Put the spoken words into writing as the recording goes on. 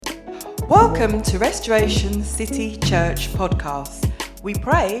Welcome to Restoration City Church podcast. We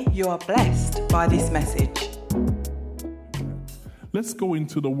pray you are blessed by this message. Let's go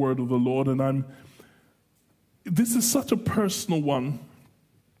into the word of the Lord, and this is such a personal one.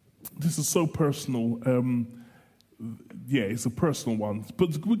 This is so personal. It's a personal one.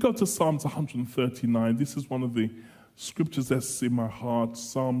 But we go to Psalms 139. This is one of the scriptures that's in my heart,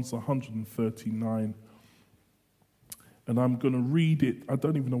 Psalms 139. And I'm going to read it. I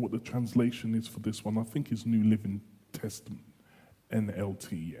don't even know what the translation is for this one. I think it's New Living Testament,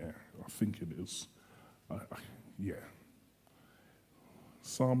 NLT, yeah. I think it is.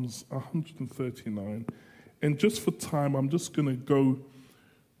 Psalms 139. And just for time, I'm just going to go...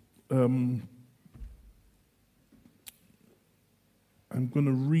 I'm going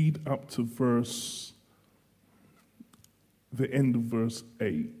to read up to the end of verse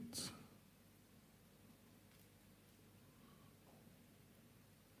 8.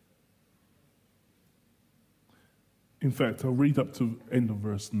 In fact, I'll read up to the end of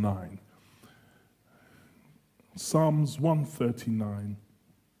verse 9. Psalms 139.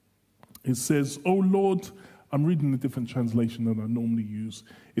 It says, O Lord, I'm reading a different translation than I normally use.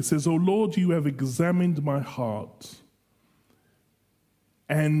 It says, O Lord, you have examined my heart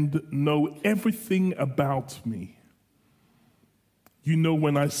and know everything about me. You know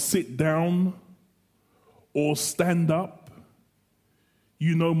when I sit down or stand up.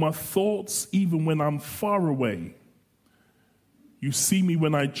 You know my thoughts even when I'm far away. You see me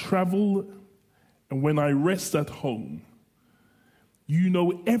when I travel and when I rest at home. You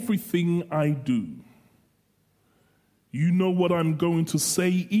know everything I do. You know what I'm going to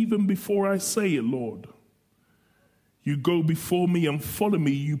say even before I say it, Lord. You go before me and follow me.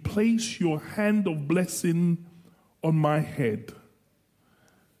 You place your hand of blessing on my head.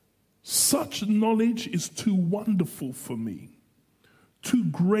 Such knowledge is too wonderful for me, too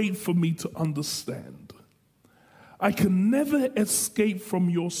great for me to understand. I can never escape from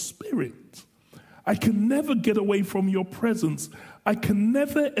your spirit. I can never get away from your presence. I can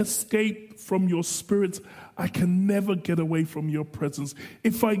never escape from your spirit. I can never get away from your presence.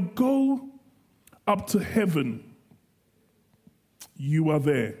 If I go up to heaven, you are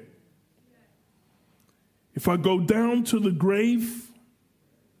there. If I go down to the grave,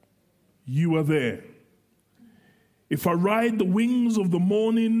 you are there. If I ride the wings of the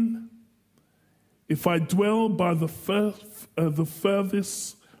morning, if I dwell by the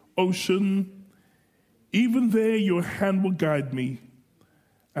furthest ocean, even there your hand will guide me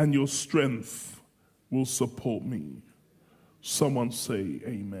and your strength will support me. Someone say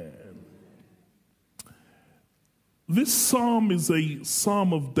amen. This psalm is a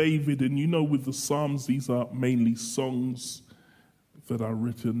psalm of David, and you know with the psalms, these are mainly songs that are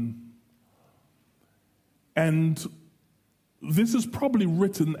written. And this is probably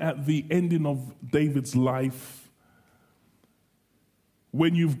written at the ending of David's life,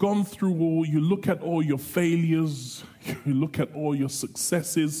 when you've gone through you look at all your failures, you look at all your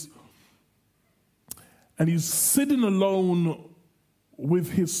successes, and he's sitting alone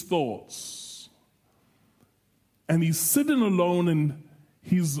with his thoughts. And he's sitting alone and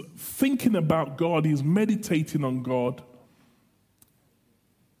he's thinking about God, he's meditating on God.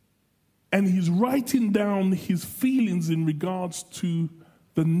 And he's writing down his feelings in regards to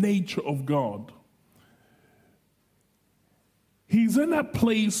the nature of God. He's in that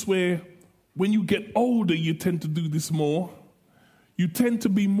place where when you get older, you tend to do this more. You tend to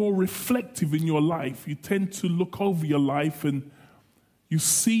be more reflective in your life. You tend to look over your life and you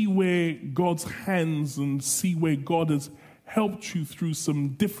see where God's hands and see where God has helped you through some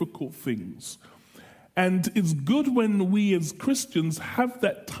difficult things. And it's good when we as Christians have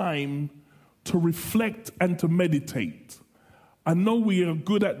that time to reflect and to meditate. I know we are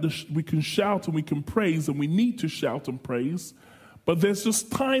good at we can shout and we can praise, and we need to shout and praise, but there's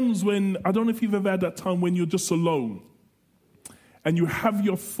just times when, I don't know if you've ever had that time when you're just alone and you have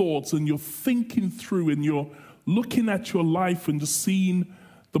your thoughts and you're thinking through and you're looking at your life and just seeing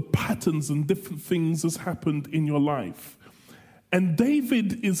the patterns and different things that's happened in your life. And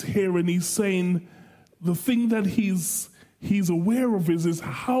David is here and he's saying the thing that he's aware of is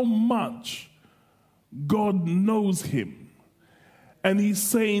how much God knows him. And he's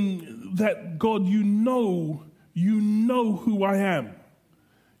saying that, God, you know who I am.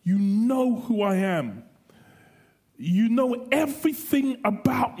 You know who I am. You know everything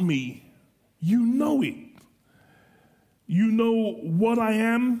about me. You know it. You know what I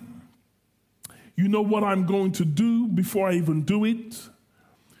am. You know what I'm going to do before I even do it.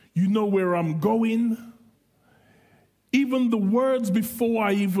 You know where I'm going. Even the words before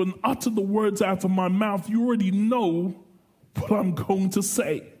I even utter the words out of my mouth, you already know what I'm going to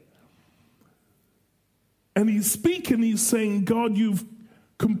say. And he's speaking, he's saying, God, you've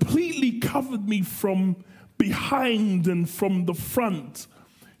completely covered me from behind and from the front.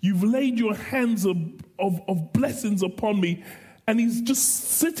 You've laid your hands of blessings upon me. And he's just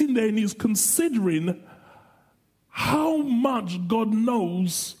sitting there and he's considering how much God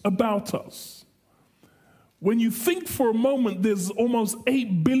knows about us. When you think for a moment, there's almost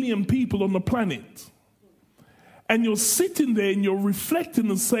 8 billion people on the planet. And you're sitting there and you're reflecting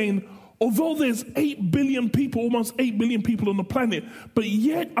and saying, although there's 8 billion people, almost 8 billion people on the planet, but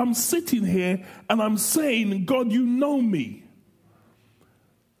yet I'm sitting here and I'm saying, God, you know me.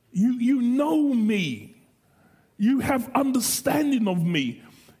 You know me. You have understanding of me.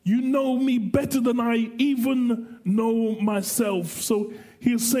 You know me better than I even know myself. So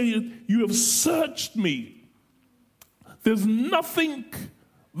he's saying, you have searched me. There's nothing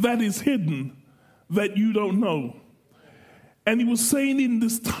that is hidden that you don't know. And he was saying in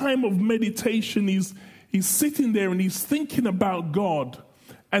this time of meditation, he's sitting there and he's thinking about God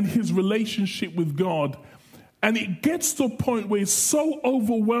and his relationship with God. And it gets to a point where it's so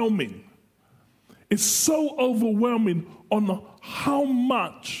overwhelming. It's so overwhelming on how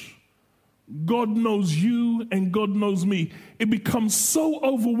much God knows you and God knows me. It becomes so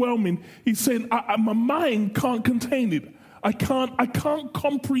overwhelming. He's saying, my mind can't contain it. I can't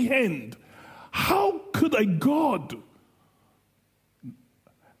comprehend. How could a God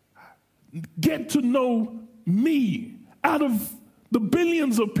get to know me out of the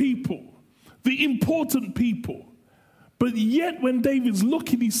billions of people, the important people? But yet when David's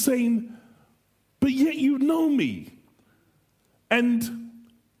looking, he's saying, but yet you know me. And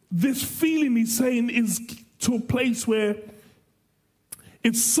this feeling, he's saying, is to a place where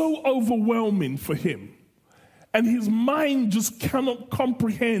it's so overwhelming for him. And his mind just cannot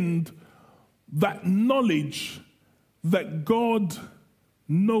comprehend that knowledge that God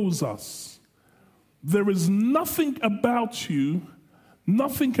knows us. There is nothing about you,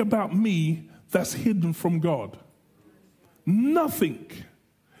 nothing about me that's hidden from God. Nothing.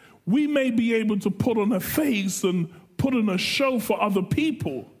 We may be able to put on a face and put on a show for other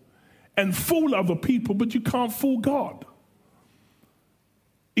people and fool other people, but you can't fool God.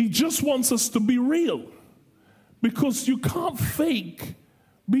 He just wants us to be real, because you can't fake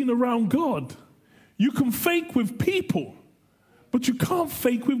being around God. You can fake with people, but you can't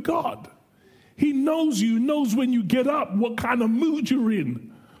fake with God. He knows you, knows when you get up, what kind of mood you're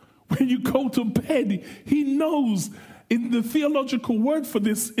in. When you go to bed, he knows. In the theological word for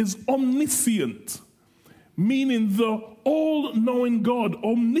this is omniscient, meaning the all-knowing God,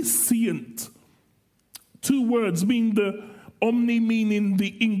 omniscient. 2 words, meaning the omni, meaning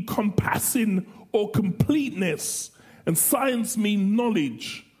the encompassing or completeness, and science means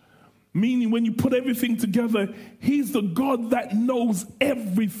knowledge, meaning when you put everything together, he's the God that knows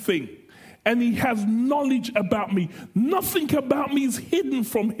everything, and he has knowledge about me. Nothing about me is hidden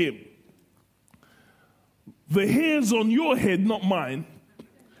from him. The hairs on your head, not mine.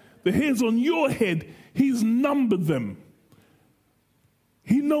 The hairs on your head, he's numbered them.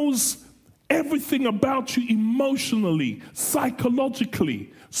 He knows everything about you emotionally,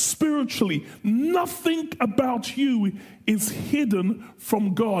 psychologically, spiritually. Nothing about you is hidden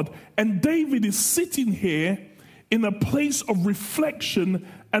from God. And David is sitting here in a place of reflection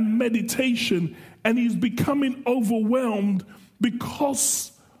and meditation, and he's becoming overwhelmed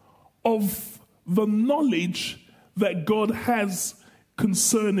because of the knowledge that God has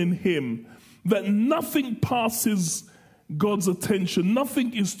concerning him, that nothing passes God's attention.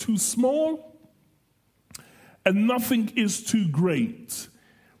 Nothing is too small and nothing is too great.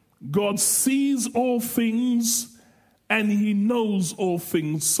 God sees all things and he knows all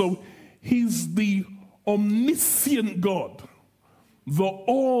things. So he's the omniscient God, the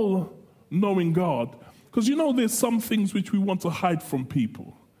all-knowing God. Because there's some things which we want to hide from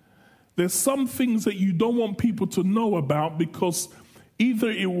people. There's some things that you don't want people to know about because either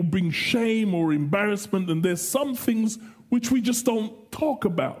it will bring shame or embarrassment, and there's some things which we just don't talk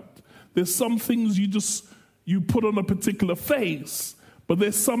about. There's some things you put on a particular face, but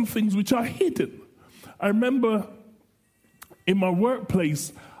there's some things which are hidden. I remember in my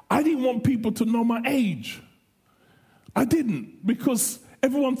workplace, I didn't want people to know my age. I didn't, because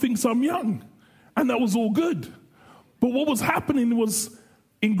everyone thinks I'm young, and that was all good. But what was happening was,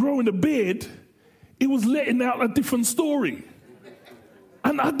 in growing a beard, it was letting out a different story.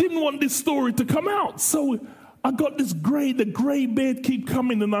 And I didn't want this story to come out. So I got the gray beard keep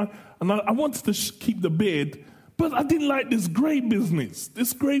coming, and I wanted to keep the beard, but I didn't like this gray business.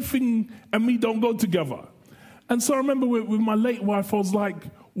 This gray thing and me don't go together. And so I remember with my late wife, I was like,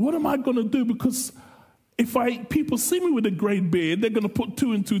 what am I going to do? Because if people see me with a gray beard, they're going to put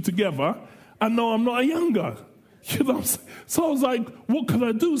 2 and 2 together, I know I'm not a young guy. You know what I'm saying? So I was like, what could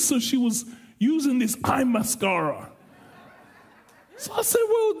I do? So she was using this eye mascara. So I said,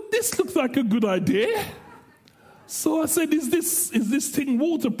 well, this looks like a good idea. So I said, is this thing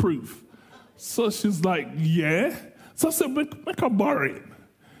waterproof? So she's like, yeah. So I said, make her borrow it.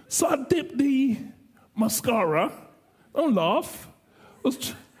 So I dipped the mascara. Don't laugh.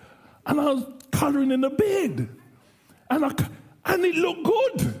 And I was colouring in the beard. And it looked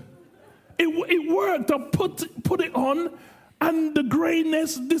good. It worked. I put it on and the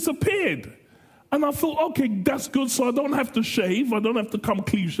greyness disappeared. And I thought, okay, that's good, so I don't have to shave. I don't have to come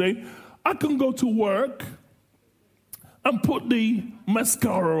cliche. I can go to work and put the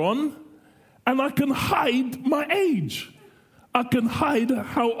mascara on, and I can hide my age. I can hide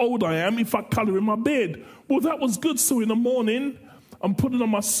how old I am if I colour in my beard. Well, that was good. So in the morning, I'm putting on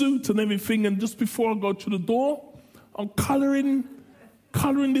my suit and everything, and just before I go to the door, I'm colouring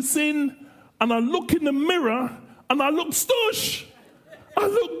this in, and I look in the mirror, and I look stush. I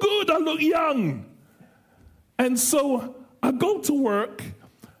look good, I look young. And so I go to work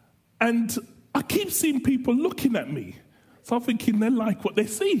and I keep seeing people looking at me. So I'm thinking they like what they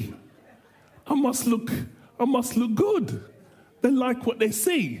see. I must look good. They like what they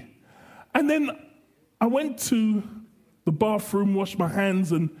see. And then I went to the bathroom, washed my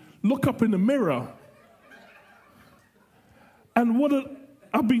hands and look up in the mirror. And what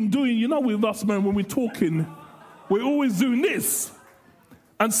I've been doing, you know, with us, man, when we're talking, we're always doing this.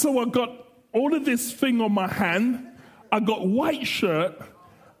 And so I got all of this thing on my hand. I got white shirt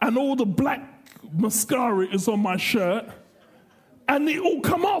and all the black mascara is on my shirt. And it all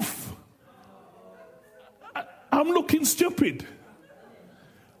come off. I'm looking stupid.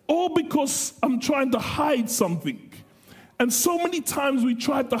 All because I'm trying to hide something. And so many times we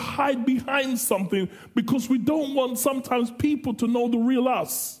try to hide behind something because we don't want sometimes people to know the real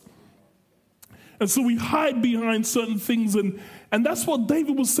us. And so we hide behind certain things. And that's what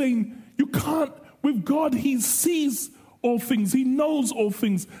David was saying. You can't, with God, he sees all things. He knows all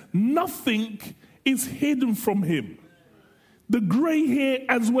things. Nothing is hidden from him. The gray hair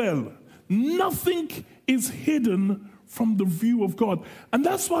as well. Nothing is hidden from the view of God. And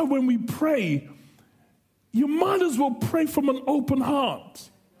that's why when we pray, you might as well pray from an open heart.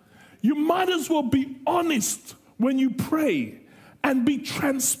 You might as well be honest when you pray. And be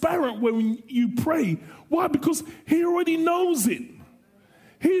transparent when you pray. Why? Because he already knows it.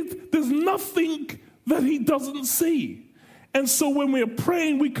 There's nothing that he doesn't see. And so when we're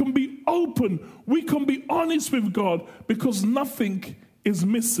praying, we can be open. We can be honest with God because nothing is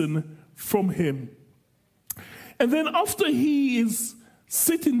missing from him. And then after he is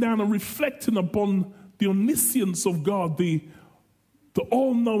sitting down and reflecting upon the omniscience of God, the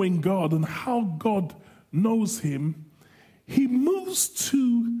all-knowing God and how God knows him, he moves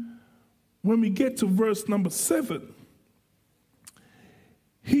to, when we get to verse number 7,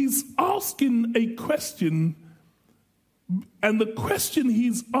 he's asking a question, and the question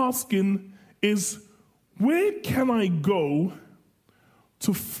he's asking is, where can I go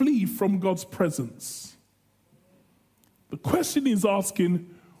to flee from God's presence? The question he's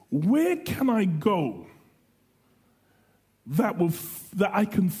asking, where can I go that I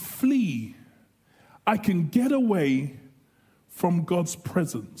can flee, I can get away from God's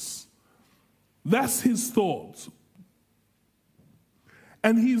presence? That's his thought.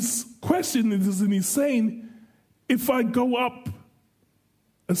 And his question is, and he's saying, if I go up,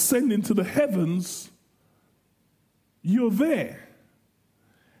 ascend into the heavens, you're there.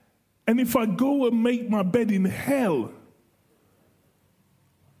 And if I go and make my bed in hell,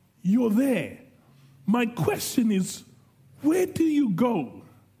 you're there. My question is, where do you go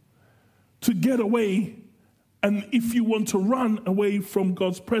to get away? And if you want to run away from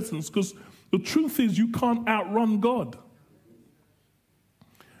God's presence, because the truth is you can't outrun God.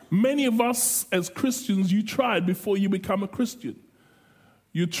 Many of us as Christians, you tried before you become a Christian.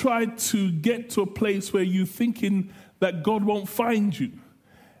 You tried to get to a place where you're thinking that God won't find you.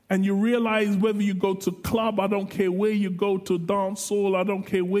 And you realize whether you go to club, I don't care where you go, to dance hall, I don't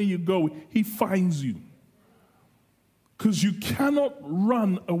care where you go, he finds you. Because you cannot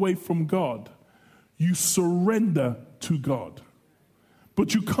run away from God. You surrender to God.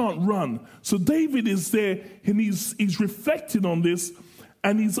 But you can't run. So David is there and he's reflecting on this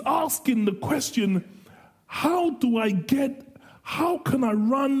and he's asking the question, how can I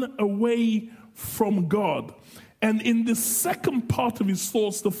run away from God? And in the second part of his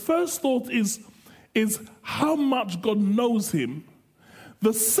thoughts, the first thought is how much God knows him.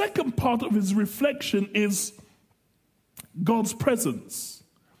 The second part of his reflection is God's presence.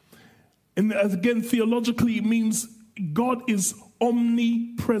 And again, theologically, it means God is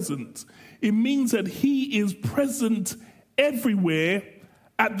omnipresent. It means that he is present everywhere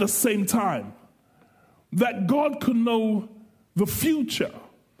at the same time. That God can know the future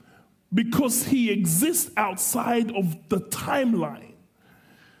because he exists outside of the timeline.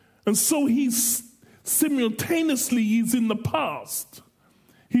 And so he's simultaneously, he's in the past,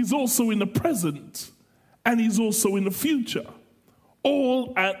 he's also in the present, and he's also in the future,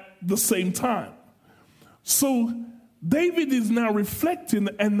 all at the same time. So David is now reflecting,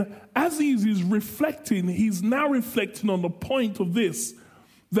 and as he is reflecting, he's now reflecting on the point of this,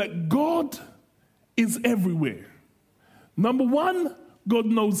 that God is everywhere. Number one, God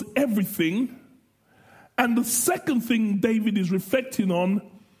knows everything. And the second thing David is reflecting on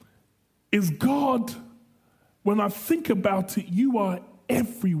is God, when I think about it, you are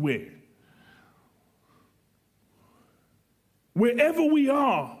everywhere. Wherever we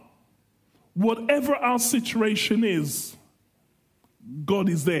are, whatever our situation is, God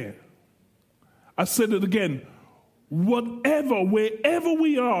is there. I said it again. Wherever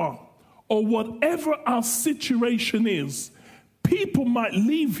we are, or whatever our situation is, people might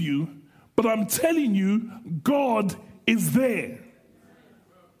leave you, but I'm telling you, God is there.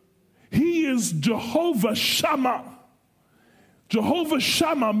 He is Jehova Shamma. Jehova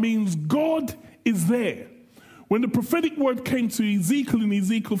Shamma means God is there. When the prophetic word came to Ezekiel in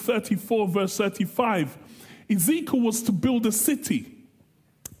Ezekiel 34 verse 35, Ezekiel was to build a city.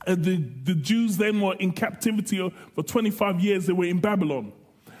 The Jews then were in captivity for 25 years. They were in Babylon.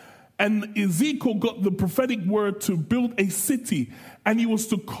 And Ezekiel got the prophetic word to build a city. And he was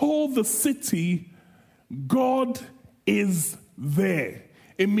to call the city, God is there.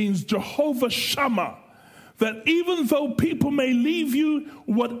 It means Jehova Shamma. That even though people may leave you,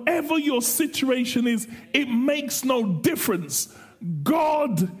 whatever your situation is, it makes no difference.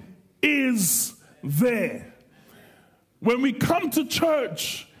 God is there. When we come to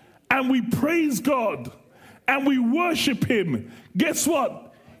church and we praise God and we worship him, guess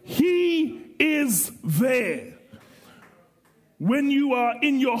what? He is there. When you are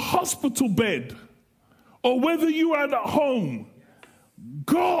in your hospital bed or whether you are at home,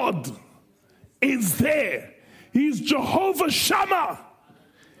 God is there. He's Jehova Shamma.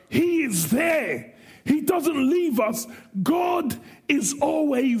 He is there. He doesn't leave us. God is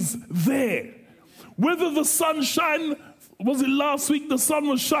always there. Whether the sun shine, was it last week the sun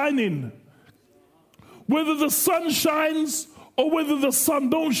was shining? Whether the sun shines or whether the sun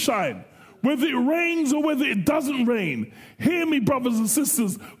don't shine, whether it rains or whether it doesn't rain, hear me, brothers and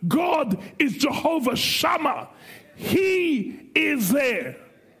sisters, God is Jehova Shamma. He is there.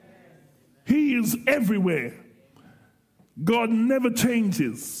 He is everywhere. God never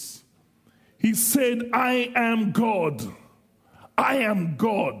changes. He said, I am God. I am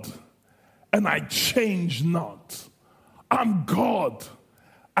God, and I change not. I'm God.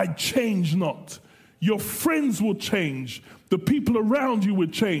 I change not. Your friends will change. The people around you will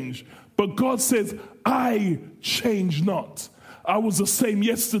change. But God says, I change not. I was the same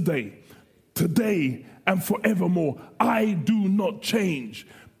yesterday, today, and forevermore. I do not change.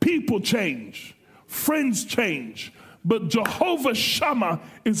 People change. Friends change. But Jehova Shamma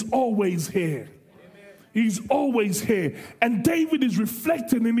is always here. He's always here. And David is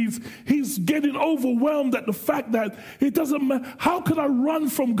reflecting and he's getting overwhelmed at the fact that it doesn't matter. How could I run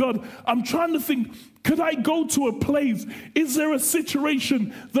from God? I'm trying to think, could I go to a place? Is there a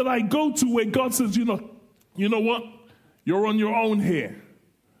situation that I go to where God says, you know what? You're on your own here.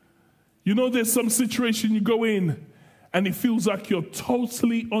 You know, there's some situation you go in and it feels like you're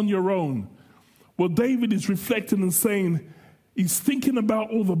totally on your own. Well, David is reflecting and saying, he's thinking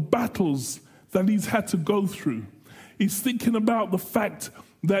about all the battles that he's had to go through. He's thinking about the fact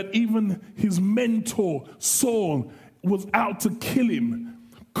that even his mentor, Saul, was out to kill him.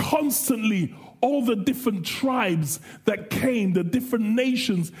 Constantly, all the different tribes that came, the different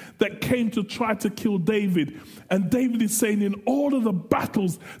nations that came to try to kill David. And David is saying, in all of the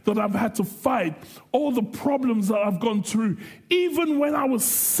battles that I've had to fight, all the problems that I've gone through, even when I was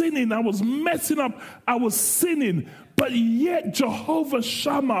sinning, I was messing up, I was sinning, but yet Jehova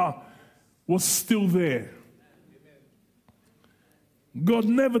Shamma was still there. God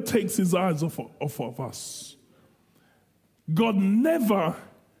never takes his eyes off of us. God never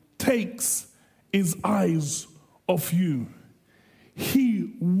takes his eyes off you.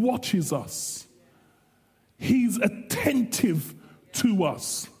 He watches us. He's attentive to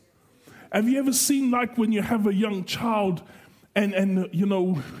us. Have you ever seen, like, when you have a young child and you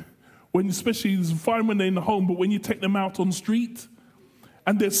know, when especially it's fine when they're in the home, but when you take them out on the street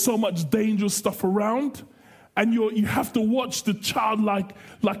and there's so much dangerous stuff around and you have to watch the child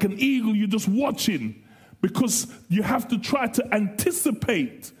like an eagle, you're just watching. because you have to try to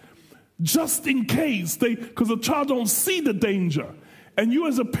anticipate just in case because the child don't see the danger. And you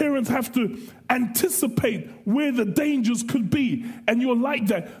as a parent have to anticipate where the dangers could be. And you're like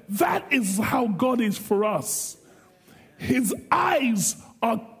that. That is how God is for us. His eyes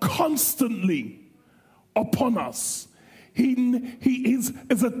are constantly upon us. His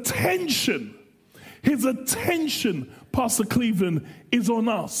attention, Pastor Cleveland, is on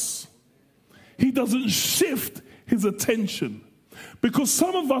us. He doesn't shift his attention. Because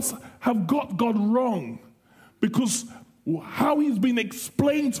some of us have got God wrong. Because how he's been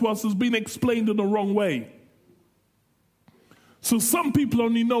explained to us has been explained in the wrong way. So some people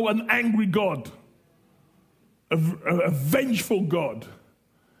only know an angry God, a vengeful God.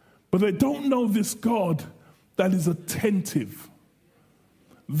 But they don't know this God that is attentive,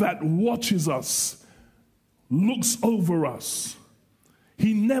 that watches us, looks over us.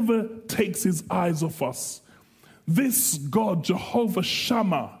 He never takes his eyes off us. This God, Jehova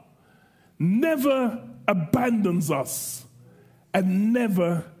Shamma, never abandons us and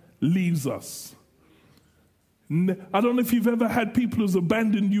never leaves us. I don't know if you've ever had people who's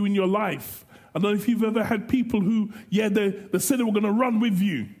abandoned you in your life. I don't know if you've ever had people who, they said they were going to run with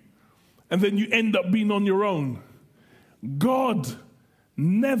you, and then you end up being on your own. God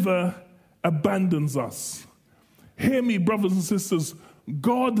never abandons us. Hear me, brothers and sisters.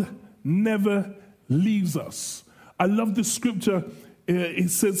 God never leaves us. I love this scripture.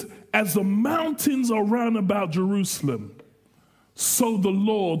 It says, as the mountains are round about Jerusalem, so the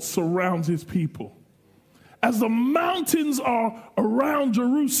Lord surrounds his people. As the mountains are around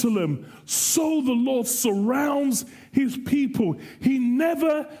Jerusalem, so the Lord surrounds his people. He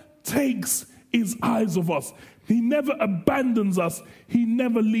never takes his eyes off us. He never abandons us. He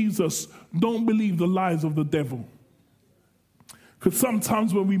never leaves us. Don't believe the lies of the devil. Because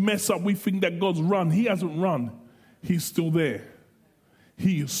sometimes when we mess up, we think that God's run. He hasn't run. He's still there.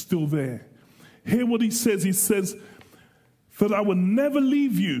 He is still there. Hear what he says. He says that I will never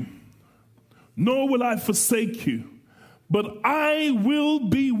leave you, nor will I forsake you, but I will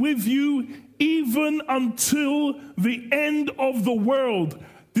be with you even until the end of the world.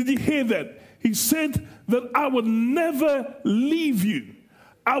 Did you hear that? He said that I would never leave you.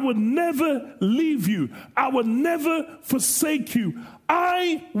 I would never leave you. I would never forsake you.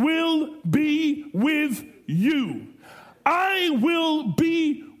 I will be with you. I will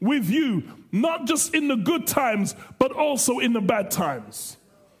be with you, not just in the good times, but also in the bad times.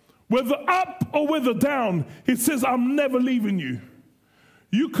 Whether up or whether down, he says, I'm never leaving you.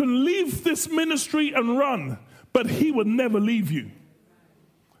 You can leave this ministry and run, but he will never leave you.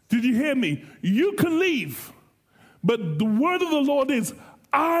 Did you hear me? You can leave, but the word of the Lord is,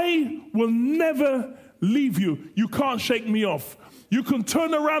 I will never leave you. You can't shake me off. You can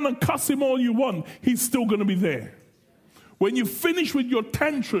turn around and cuss him all you want. He's still going to be there. When you finish with your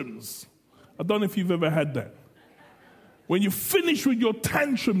tantrums, I don't know if you've ever had that. When you finish with your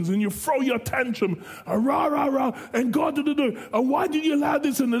tantrums and you throw your tantrum, rah, rah, rah, and God, and why did you allow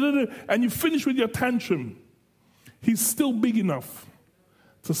this, and you finish with your tantrum, he's still big enough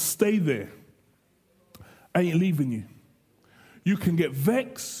to stay there. I ain't leaving you. You can get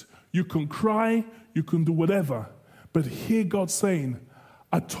vexed, you can cry, you can do whatever, but hear God saying,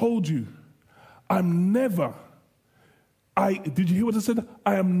 I told you, did you hear what I said?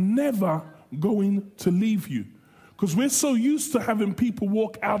 I am never going to leave you. Because we're so used to having people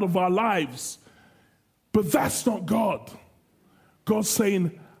walk out of our lives. But that's not God. God's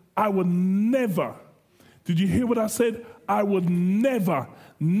saying, I would never. Did you hear what I said? I would never,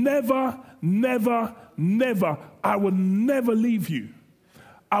 never, never, never. I would never leave you.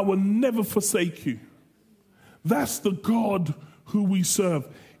 I will never forsake you. That's the God who we serve.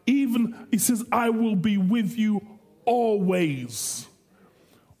 Even, he says, I will be with you always.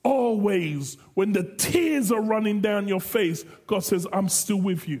 Always. When the tears are running down your face, God says, I'm still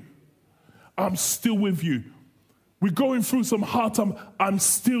with you. I'm still with you. We're going through some hard time. I'm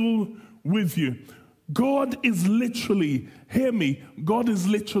still with you. God is literally, hear me, God is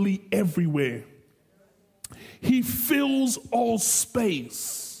literally everywhere. He fills all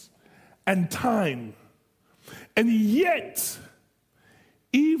space and time. And yet,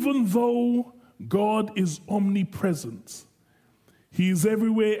 even though God is omnipresent, he is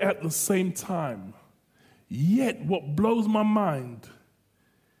everywhere at the same time. Yet, what blows my mind,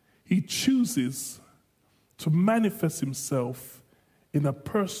 he chooses to manifest himself in a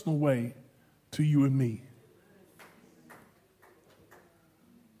personal way to you and me.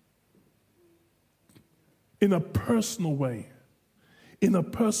 In a personal way. In a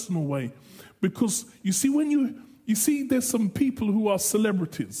personal way. Because you see, when you see there's some people who are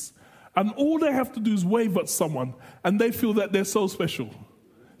celebrities, And all they have to do is wave at someone, and they feel that they're so special.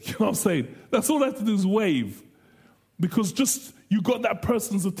 You know what I'm saying? That's all they have to do is wave. Because just you got that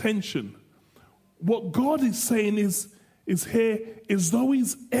person's attention. What God is saying is here is though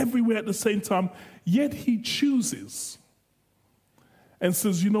he's everywhere at the same time, yet he chooses and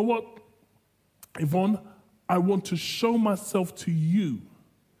says, you know what, Yvonne, I want to show myself to you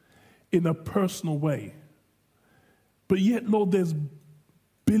in a personal way. But yet, Lord, there's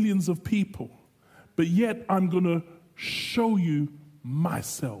billions of people. But yet I'm going to show you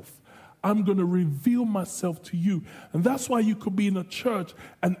myself. I'm going to reveal myself to you. And that's why you could be in a church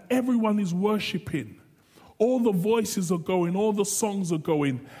and everyone is worshiping. All the voices are going, all the songs are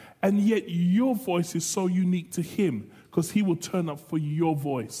going. And yet your voice is so unique to him because he will turn up for your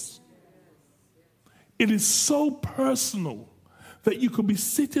voice. It is so personal that you could be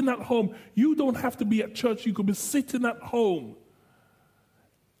sitting at home. You don't have to be at church. You could be sitting at home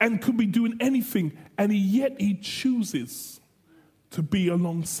and could be doing anything. And yet he chooses to be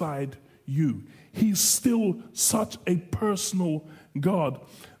alongside you. He's still such a personal God.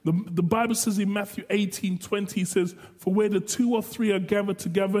 The Bible says in Matthew 18:20, he says, for where the 2 or 3 are gathered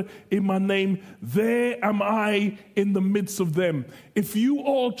together in my name, there am I in the midst of them. If you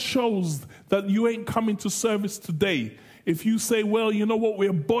all chose that you ain't coming to service today, if you say, well, you know what,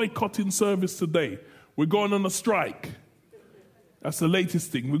 we're boycotting service today. We're going on a strike. That's the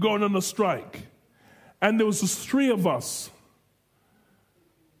latest thing. We're going on a strike. And there was just 3 of us.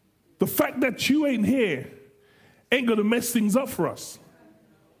 The fact that you ain't here ain't going to mess things up for us.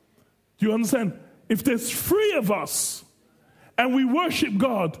 Do you understand? If there's 3 of us and we worship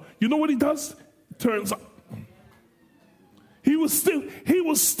God, you know what he does? Turns up. He will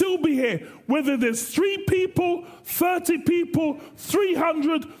still be here. Whether there's 3 people, 30 people,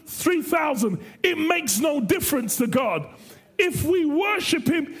 300, 3,000, it makes no difference to God. If we worship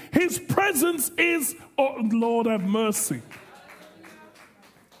him, his presence is, oh, Lord have mercy.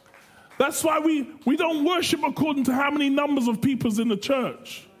 That's why we don't worship according to how many numbers of people's in the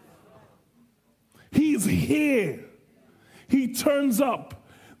church. He's here. He turns up.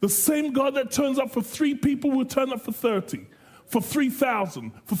 The same God that turns up for 3 people will turn up for 30, for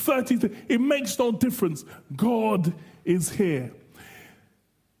 3,000, for 30. It makes no difference. God is here.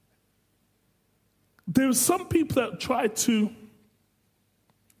 There are some people that try to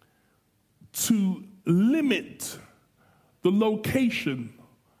limit the location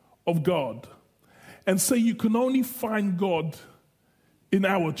of God and say you can only find God in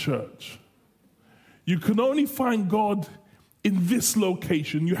our church. You can only find God in this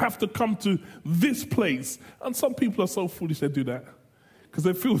location. You have to come to this place. And some people are so foolish they do that because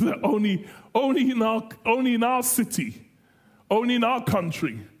they feel that only in our city, only in our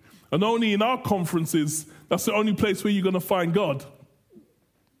country, and only in our conferences, that's the only place where you're going to find God.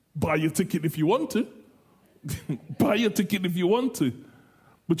 Buy your ticket if you want to. Buy your ticket if you want to.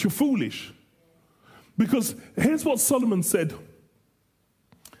 But you're foolish. Because here's what Solomon said.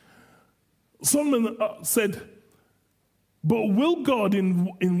 Solomon said, but will God,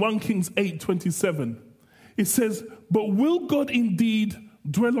 in 1 Kings 8:27, it says, but will God indeed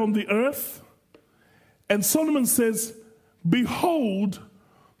dwell on the earth? And Solomon says, behold,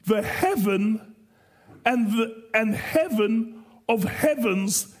 the heaven and heaven of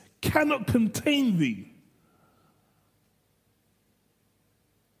heavens cannot contain thee.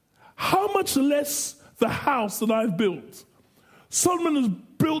 How much less the house that I've built? Solomon has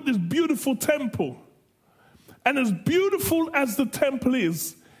built this beautiful temple. And as beautiful as the temple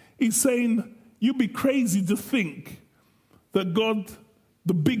is, he's saying, you'd be crazy to think that God,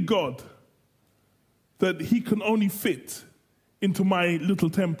 the big God, that he can only fit into my little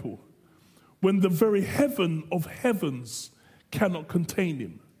temple, when the very heaven of heavens cannot contain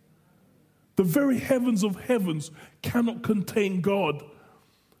him. The very heavens of heavens cannot contain God.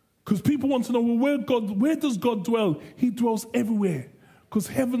 Because people want to know, well, where does God dwell? He dwells everywhere. Because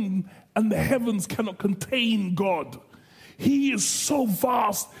heaven and the heavens cannot contain God. He is so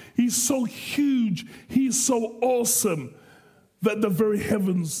vast. He's so huge. He's so awesome that the very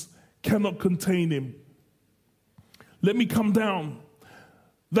heavens cannot contain him. Let me come down.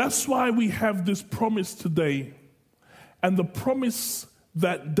 That's why we have this promise today. And the promise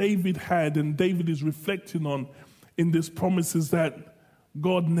that David had, and David is reflecting on in this promise, is that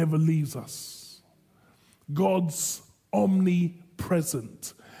God never leaves us. God's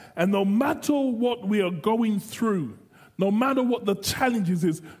omnipresent. And no matter what we are going through, no matter what the challenges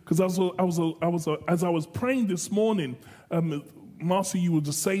is, because as I was praying this morning, Marcy, you were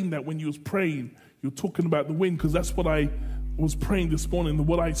just saying that when you was praying, you were talking about the wind, because that's what I was praying this morning. And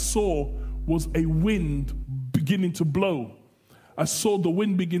what I saw was a wind beginning to blow. I saw the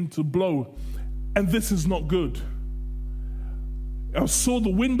wind begin to blow, and this is not good. I saw the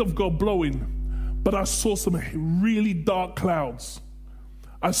wind of God blowing, but I saw some really dark clouds.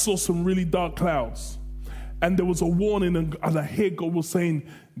 I saw some really dark clouds. And there was a warning, and I hear God was saying,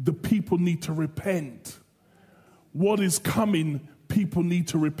 the people need to repent. What is coming, people need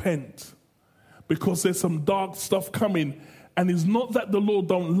to repent. Because there's some dark stuff coming. And it's not that the Lord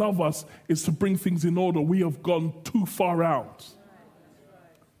don't love us, it's to bring things in order. We have gone too far out.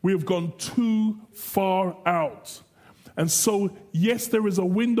 We have gone too far out. And so, yes, there is a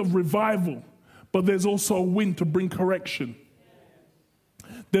wind of revival, but there's also a wind to bring correction.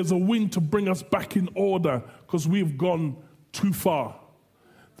 There's a wind to bring us back in order because we've gone too far.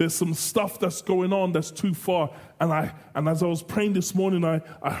 There's some stuff that's going on that's too far. And as I was praying this morning, I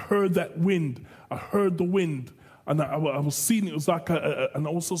heard that wind. I heard the wind. And I was seeing it was like and I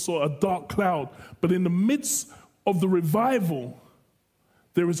also saw a dark cloud. But in the midst of the revival,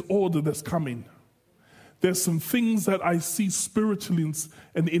 there is order that's coming. There's some things that I see spiritually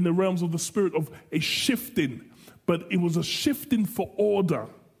and in the realms of the spirit of a shifting. But it was a shifting for order.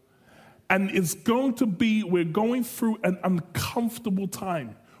 And it's going to be, we're going through an uncomfortable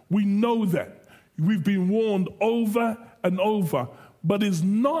time. We know that. We've been warned over and over. But it's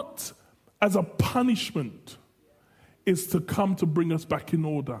not as a punishment. It's to come to bring us back in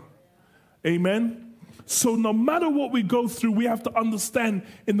order. Amen? So no matter what we go through, we have to understand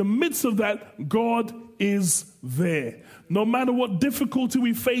in the midst of that, God is there. No matter what difficulty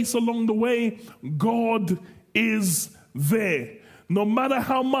we face along the way, God is there. No matter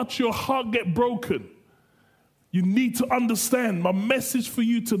how much your heart get broken, you need to understand my message for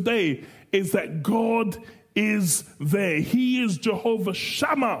you today is that God is there. He is Jehova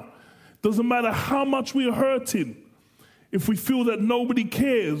Shamma. Doesn't matter how much we're hurting. If we feel that nobody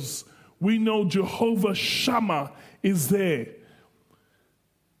cares, we know Jehova Shamma is there.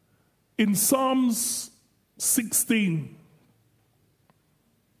 In Psalms 16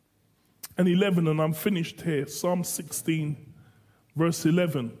 and 11, and I'm finished here, Psalm 16, verse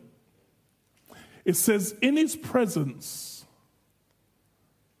 11. It says, in his presence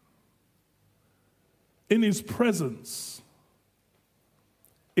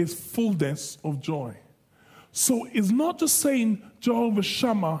is fullness of joy. So it's not just saying Jehova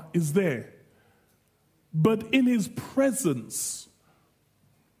Shamma is there, but in his presence,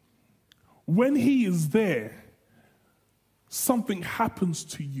 when he is there, something happens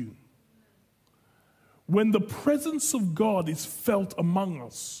to you. When the presence of God is felt among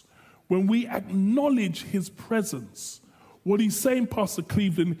us, when we acknowledge his presence, what he's saying, Pastor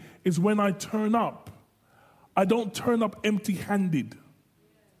Cleveland, is when I turn up, I don't turn up empty-handed.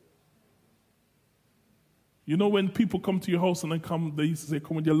 You know when people come to your house and they used to say,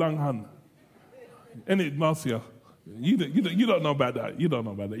 come with your long hand. Ain't it, Marcia? You don't know about that. You don't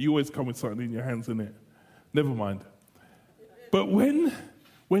know about that. You always come with something in your hands, innit? Never mind. But when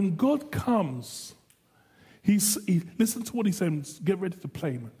God comes, listen to what he's saying. Get ready to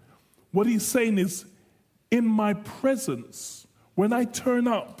play, man. What he's saying is, in my presence, when I turn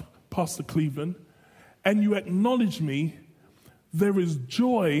up, Pastor Cleveland, and you acknowledge me, there is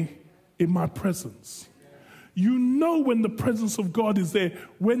joy in my presence. You know when the presence of God is there,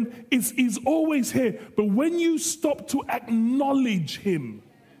 when he's always here. But when you stop to acknowledge him,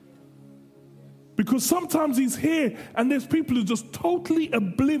 because sometimes he's here and there's people who are just totally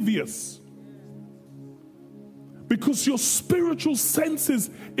oblivious. Because your spiritual senses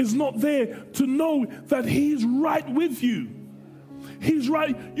is not there to know that he's right with you. He's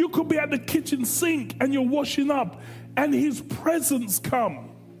right. You could be at the kitchen sink and you're washing up and his presence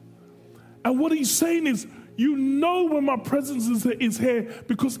come. And what he's saying is, you know when my presence is here,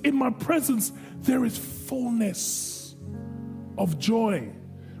 because in my presence there is fullness of joy.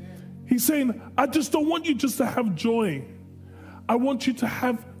 He's saying, I just don't want you just to have joy. I want you to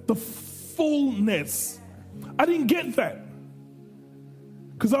have the fullness. I didn't get that.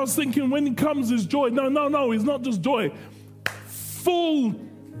 Because I was thinking when he comes is joy. No, it's not just joy. Full.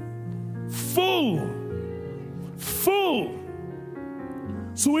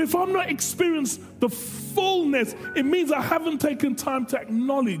 So if I'm not experiencing the fullness, it means I haven't taken time to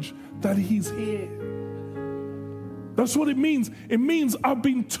acknowledge that he's here. That's what it means. It means I've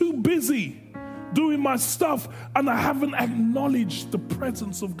been too busy doing my stuff and I haven't acknowledged the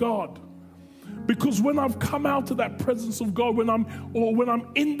presence of God. Because when I've come out of that presence of God, when I'm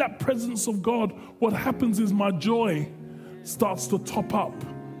in that presence of God, what happens is my joy starts to top up.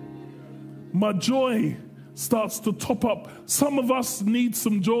 My joy starts to top up. Some of us need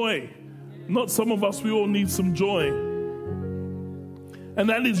some joy. Not some of us, we all need some joy.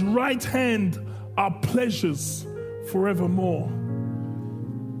 And at his right hand are pleasures forevermore.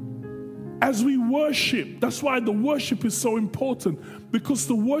 As we worship, that's why the worship is so important, because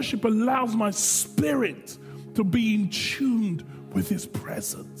the worship allows my spirit to be in tune with his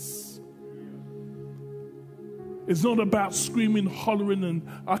presence. It's not about screaming, hollering, and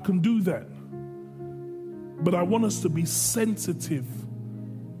I can do that. But I want us to be sensitive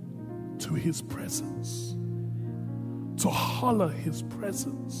to his presence, to holler his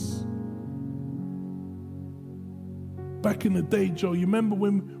presence. Back in the day, Joe, you remember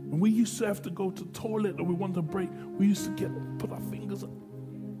when we used to have to go to the toilet or we wanted to break, we used to put our fingers up.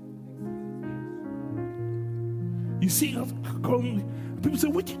 You see us going, people say,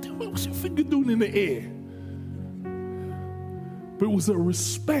 what you doing? What's your finger doing in the air? But it was a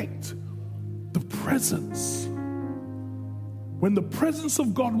respect, the presence. When the presence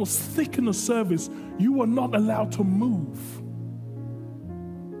of God was thick in the service, you were not allowed to move.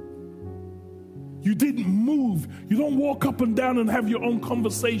 You didn't move. You don't walk up and down and have your own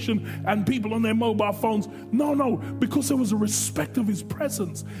conversation and people on their mobile phones. No, because there was a respect of his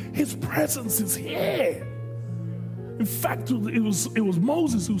presence. His presence is here. In fact, it was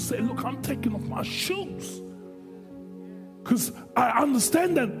Moses who said, look, I'm taking off my shoes. Because I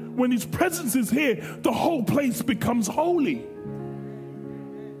understand that when his presence is here, the whole place becomes holy.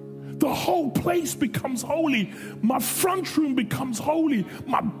 The whole place becomes holy. My front room becomes holy.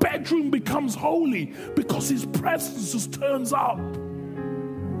 My bedroom becomes holy because his presence just turns up.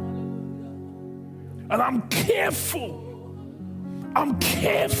 And I'm careful. I'm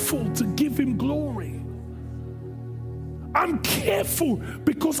careful to give him glory. I'm careful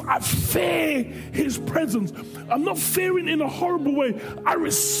because I fear his presence. I'm not fearing in a horrible way. I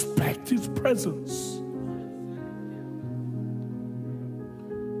respect his presence.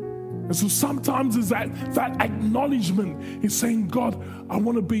 And so sometimes it's that acknowledgement is saying, God, I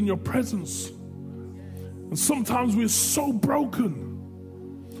want to be in your presence. And sometimes we're so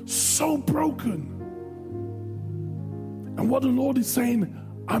broken. So broken. And what the Lord is saying,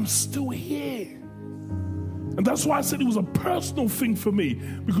 I'm still here. And that's why I said it was a personal thing for me.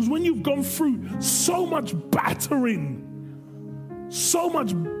 Because when you've gone through so much battering,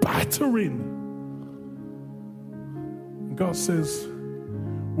 God says,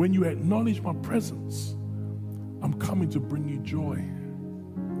 when you acknowledge my presence, I'm coming to bring you joy.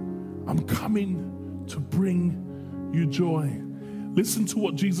 I'm coming to bring you joy. Listen to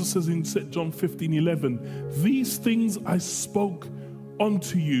what Jesus says in John 15:11. These things I spoke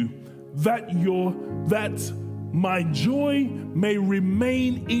unto you, that my joy may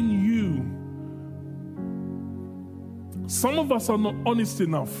remain in you. Some of us are not honest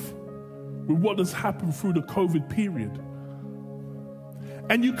enough with what has happened through the COVID period.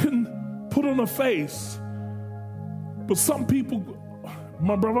 And you can put on a face, but some people,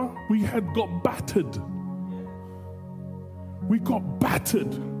 my brother, we had got battered. We got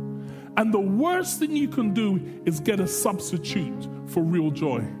battered. And the worst thing you can do is get a substitute for real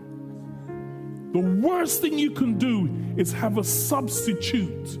joy. The worst thing you can do is have a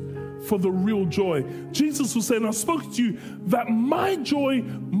substitute for the real joy. Jesus was saying, I spoke to you that my joy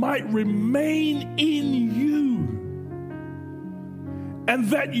might remain in you, and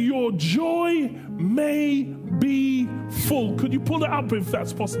that your joy may be full. Could you pull it up if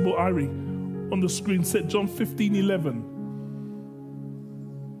that's possible, Irie? On the screen, said John 15:11.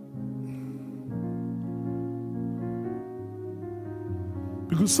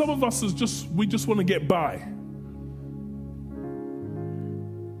 Because some of us we just want to get by.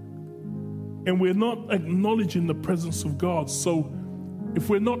 And we're not acknowledging the presence of God. So if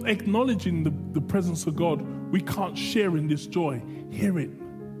we're not acknowledging the presence of God, we can't share in this joy. Hear it.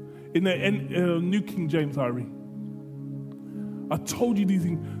 In the New King James, Irie. I told you these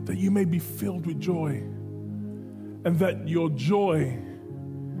things that you may be filled with joy, and that your joy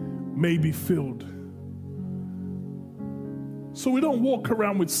may be filled. So we don't walk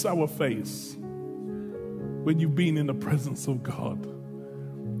around with sour face when you've been in the presence of God.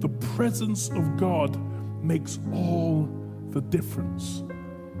 The presence of God makes all the difference.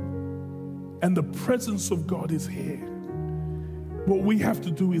 And the presence of God is here. What we have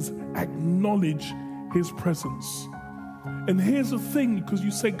to do is acknowledge his presence. And here's the thing, because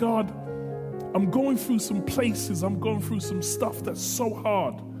you say, God, I'm going through some places, I'm going through some stuff that's so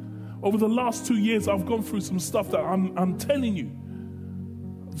hard. Over the last 2 years, I've gone through some stuff that I'm telling you,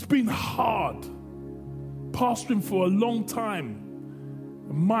 it's been hard. Pastoring for a long time.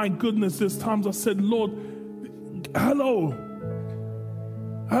 My goodness, there's times I said, Lord, hello,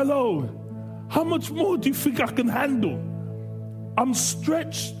 how much more do you think I can handle? I'm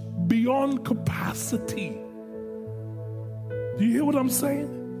stretched beyond capacity. Do you hear what I'm saying?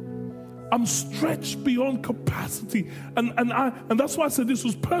 I'm stretched beyond capacity. And that's why I said this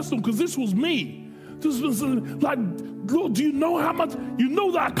was personal, because this was me. This was like, Lord, do you know how much? You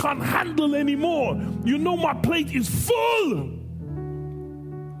know that I can't handle anymore. You know my plate is full.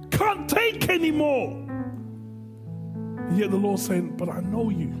 Can't take anymore. And yet the Lord's saying, but I know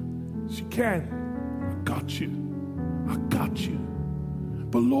you. She can. I got you. I got you.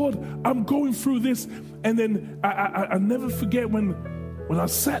 But Lord, I'm going through this. And then I never forget when I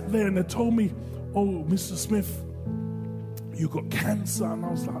sat there and they told me, oh, Mr. Smith, you got cancer. And I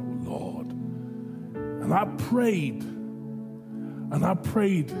was like, oh, Lord. And I prayed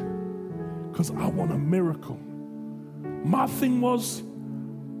because I want a miracle. My thing was,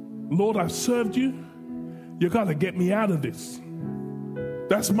 Lord, I've served you. You got to get me out of this.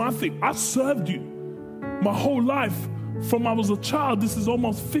 That's my thing. I served you my whole life. From I was a child, this is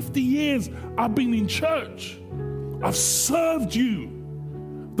almost 50 years I've been in church. I've served you.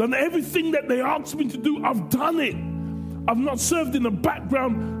 Done everything that they asked me to do. I've done it. I've not served in the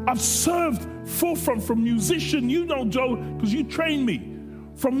background. I've served forefront, from musician. You know, Joe, because you trained me.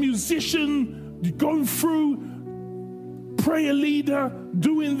 From musician, going through prayer leader,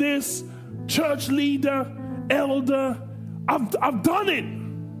 doing this, church leader, elder. I've done it.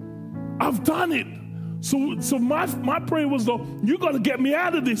 I've done it. So my prayer was, Lord, you got to get me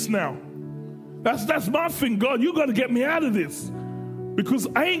out of this now. That's my thing, God. You got to get me out of this. Because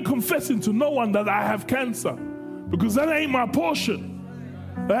I ain't confessing to no one that I have cancer. Because that ain't my portion.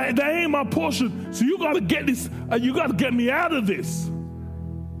 That ain't my portion. So you got to get this, you got to get me out of this.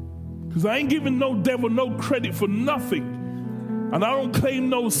 Because I ain't giving no devil no credit for nothing. And I don't claim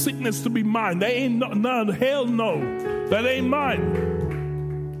no sickness to be mine. That ain't none. Hell no. That ain't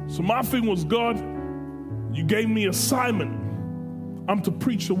mine. So my thing was, God, you gave me assignment. I'm to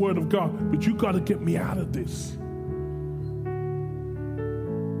preach the word of God. But you got to get me out of this.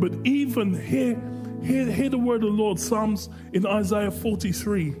 But even hear the word of the Lord. Psalms in Isaiah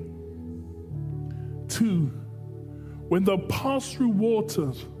 43, 2. When they'll pass through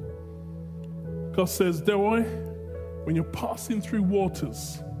waters, God says, Deroy, when you're passing through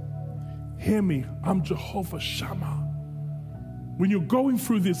waters, hear me, I'm Jehova Shamma. When you're going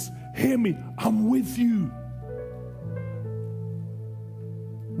through this, hear me, I'm with you.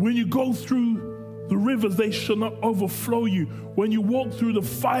 When you go through the rivers, they shall not overflow you. When you walk through the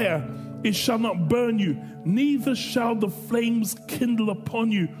fire, it shall not burn you, neither shall the flames kindle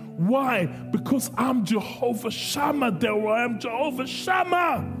upon you. Why? Because I'm Jehova Shamma, Deroy. I'm Jehova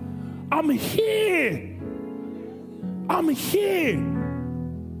Shamma. I'm here. I'm here.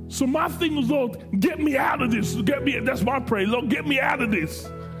 So my thing was, Lord, get me out of this. That's my prayer. Lord, get me out of this.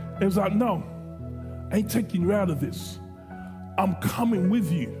 And it's like, no, I ain't taking you out of this. I'm coming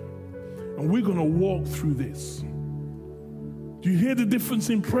with you. And we're going to walk through this. Do you hear the difference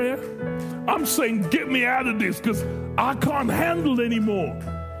in prayer? I'm saying, get me out of this because I can't handle it anymore.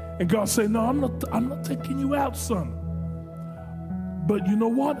 And God said, no, I'm not taking you out, son. But you know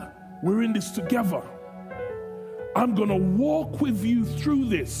what? We're in this together. I'm going to walk with you through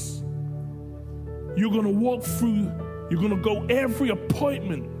this. You're going to walk through, you're going to go every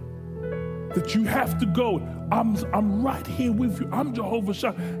appointment that you have to go. I'm right here with you. I'm Jehova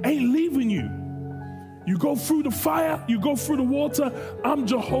Shamma. I ain't leaving you. You go through the fire, you go through the water, I'm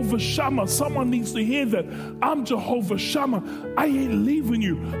Jehova Shamma. Someone needs to hear that. I'm Jehova Shamma. I ain't leaving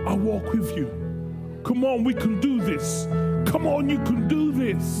you. I walk with you. Come on, we can do this. Come on, you can do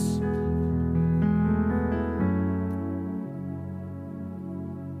this.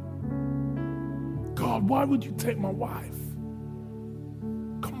 God, why would you take my wife?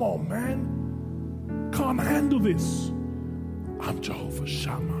 Come on, man. Can't handle this. I'm Jehova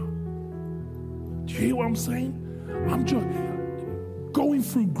Shamma. Do you hear what I'm saying? I'm just going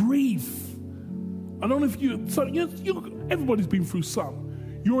through grief. I don't know if everybody's been through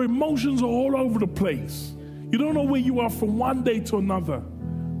some. Your emotions are all over the place. You don't know where you are from one day to another.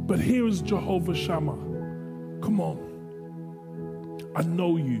 But here is Jehova Shamma. Come on. I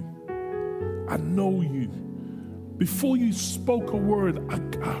know you. I know you. Before you spoke a word,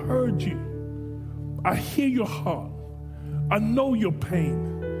 I heard you. I hear your heart. I know your pain.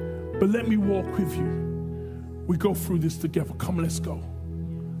 But let me walk with you. We go through this together. Come, let's go.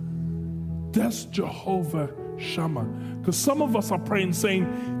 That's Jehova Shamma. Because some of us are praying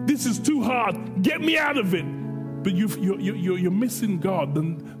saying, this is too hard. Get me out of it. But you're missing God,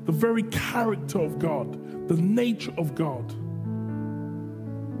 the very character of God, the nature of God.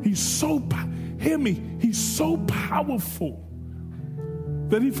 He's so powerful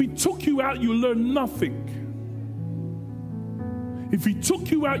that if he took you out, you learn nothing. If he took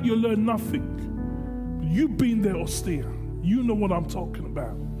you out, you learn nothing. You've been there, austere. You know what I'm talking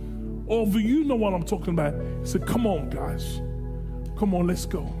about. Over, you know what I'm talking about. He said, come on, guys. Come on, let's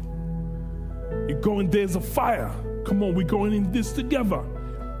go. You're going, there's a fire. Come on, we're going in this together.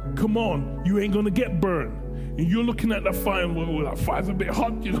 Come on, you ain't going to get burned. And you're looking at that fire, and well, that fire's a bit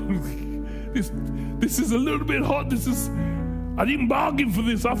hot, you know. This is a little bit hot. I didn't bargain for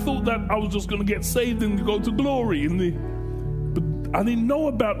this. I thought that I was just going to get saved and go to glory. But I didn't know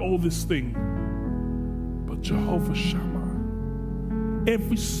about all this thing. But Jehova Shamma,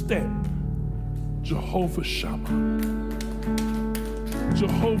 every step, Jehova Shamma.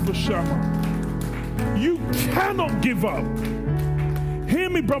 Jehova Shamma. You cannot give up. Hear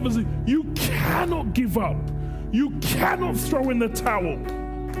me, brothers. You cannot give up. You cannot throw in the towel.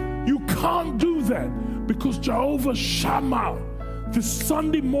 You can't do that because Jehova Shamma. This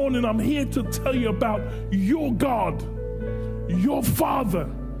Sunday morning, I'm here to tell you about your God, your Father,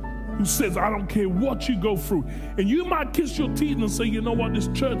 who says, I don't care what you go through. And you might kiss your teeth and say, you know what, this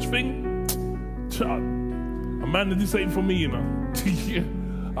church thing, Amanda, this ain't for me, you know.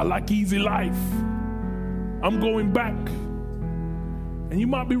 I like easy life. I'm going back. And you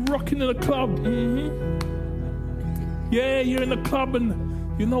might be rocking in a club. Yeah, you're in a club, and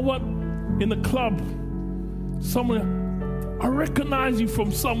you know what? In the club, somewhere, I recognize you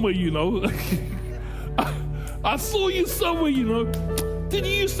from somewhere, you know. I saw you somewhere, you know. Did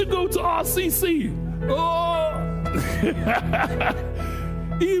you used to go to RCC? Oh!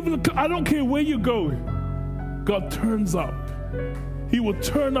 Even I don't care where you go. God turns up. He will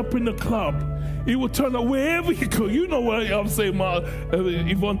turn up in the club. He will turn up wherever you go. You know what I'm saying,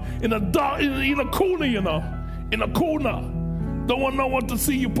 Yvonne? In a dark, in a corner, you know. In a corner. Don't want no one to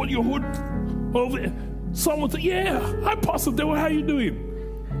see you put your hood over it. Someone say, yeah, hi, Pastor Dale, how you doing?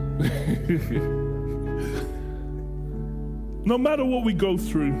 No matter what we go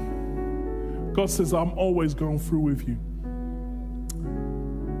through, God says, I'm always going through with you.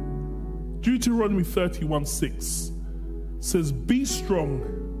 Deuteronomy 31:6 says, be strong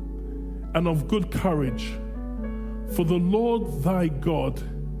and of good courage, for the Lord thy God,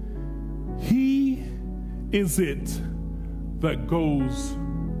 he is it that goes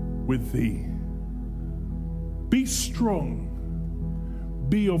with thee. Be strong,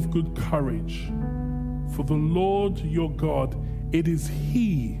 be of good courage, for the Lord your God, it is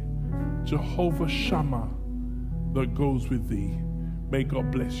he, Jehova Shamma, that goes with thee. May God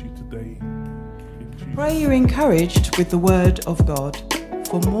bless you today. Pray you're encouraged with the word of God.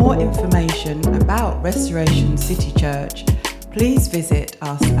 For more information about Restoration City Church, please visit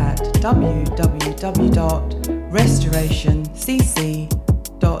us at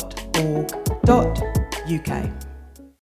www.restorationcc.org.uk.